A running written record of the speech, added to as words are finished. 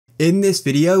In this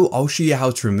video, I'll show you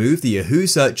how to remove the Yahoo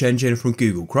search engine from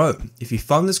Google Chrome. If you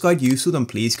found this guide useful, then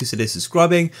please consider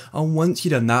subscribing, and once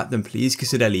you've done that, then please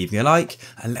consider leaving a like,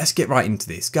 and let's get right into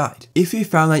this guide. If you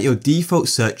found that your default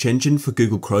search engine for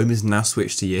Google Chrome is now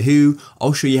switched to Yahoo,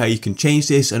 I'll show you how you can change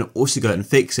this and also go ahead and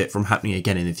fix it from happening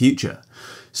again in the future.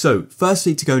 So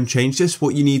firstly, to go and change this,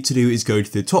 what you need to do is go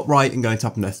to the top right and go and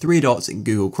tap on the three dots in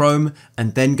Google Chrome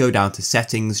and then go down to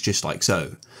settings just like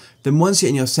so. Then once you're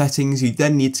in your settings, you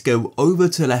then need to go over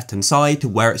to the left hand side to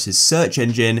where it says search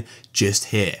engine just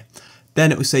here.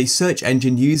 Then it will say search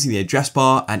engine using the address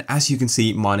bar, and as you can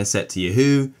see, mine is set to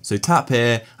Yahoo, so tap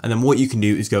here, and then what you can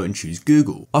do is go and choose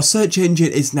Google. Our search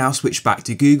engine is now switched back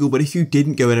to Google, but if you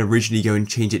didn't go and originally go and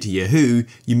change it to Yahoo,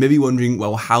 you may be wondering,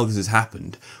 well, how this has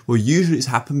happened? Well, usually it's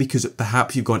happened because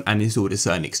perhaps you've gone and installed a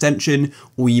certain extension,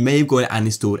 or you may have gone and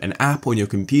installed an app on your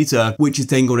computer, which is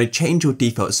then going to change your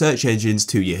default search engines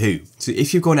to Yahoo. So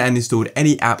if you've gone and installed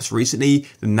any apps recently,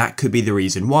 then that could be the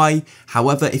reason why.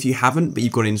 However, if you haven't, but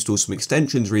you've gone and installed some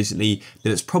extensions recently,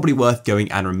 then it's probably worth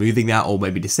going and removing that or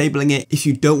maybe disabling it if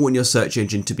you don't want your search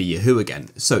engine to be Yahoo again.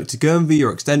 So to go and view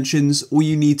your extensions, all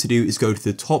you need to do is go to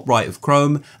the top right of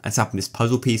Chrome and tap on this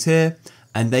puzzle piece here,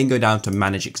 and then go down to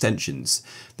manage extensions.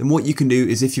 Then what you can do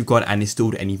is if you've gone and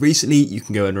installed any recently, you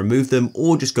can go and remove them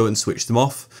or just go and switch them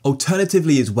off.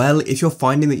 Alternatively as well, if you're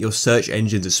finding that your search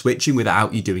engines are switching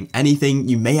without you doing anything,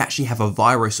 you may actually have a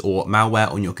virus or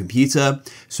malware on your computer,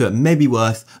 so it may be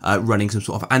worth running some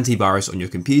sort of antivirus on your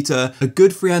computer. A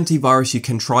good free antivirus you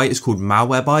can try is called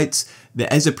Malwarebytes. There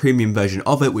is a premium version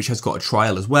of it which has got a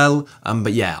trial as well,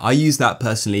 but yeah, I use that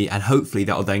personally and hopefully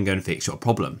that'll then go and fix your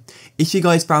problem. If you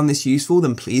guys found this useful,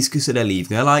 then please consider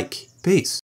leaving a like. Peace.